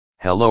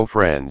Hello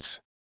friends.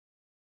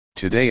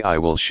 Today I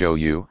will show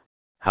you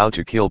how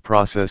to kill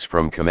process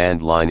from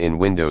command line in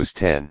Windows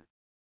 10.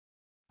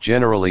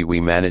 Generally we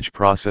manage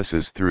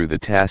processes through the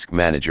task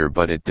manager,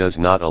 but it does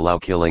not allow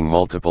killing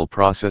multiple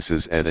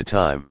processes at a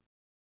time.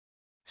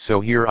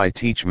 So here I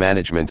teach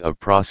management of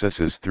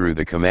processes through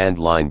the command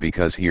line,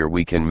 because here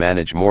we can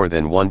manage more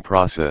than one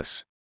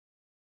process.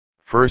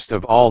 First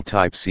of all,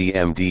 type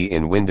cmd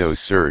in Windows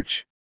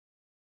search.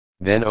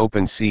 Then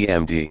open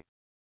cmd.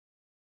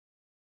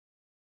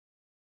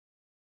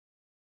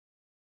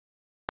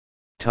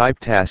 Type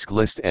task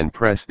list and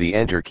press the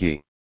enter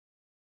key.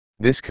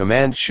 This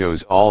command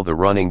shows all the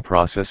running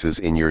processes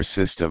in your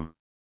system.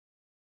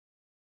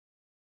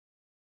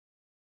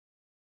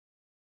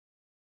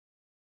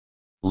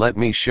 Let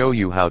me show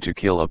you how to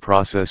kill a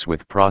process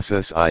with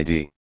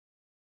processId.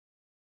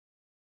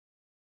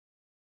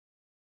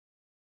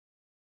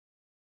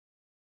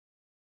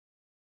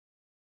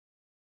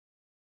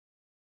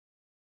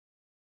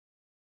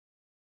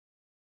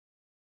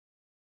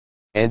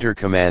 Enter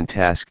command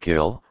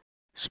taskkill,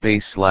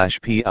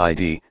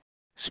 /PID,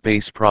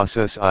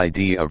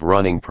 processId of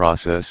running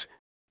process,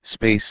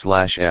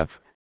 /F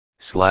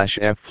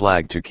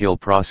flag to kill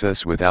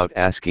process without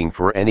asking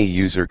for any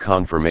user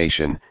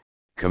confirmation,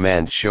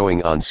 command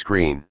showing on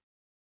screen.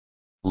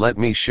 Let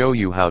me show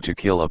you how to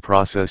kill a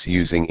process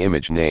using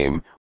image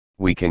name.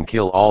 We can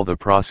kill all the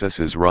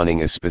processes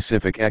running a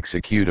specific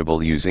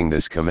executable using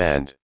this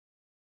command.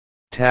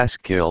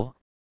 Taskkill,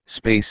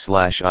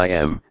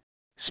 /im,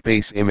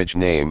 image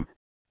name,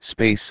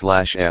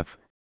 /F,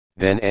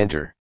 then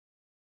enter.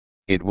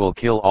 It will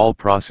kill all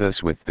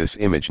process with this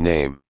image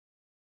name.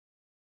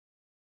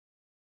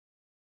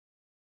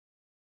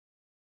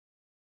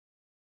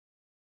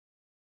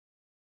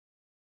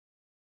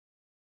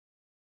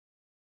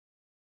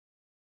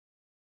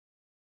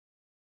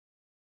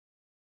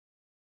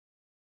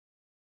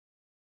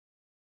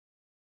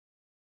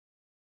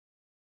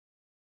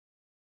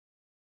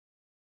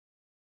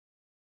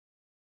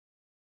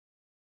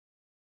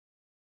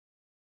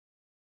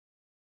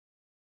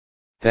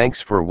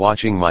 Thanks for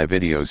watching my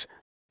videos.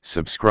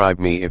 Subscribe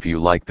me if you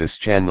like this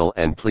channel,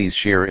 and please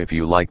share if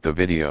you like the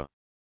video.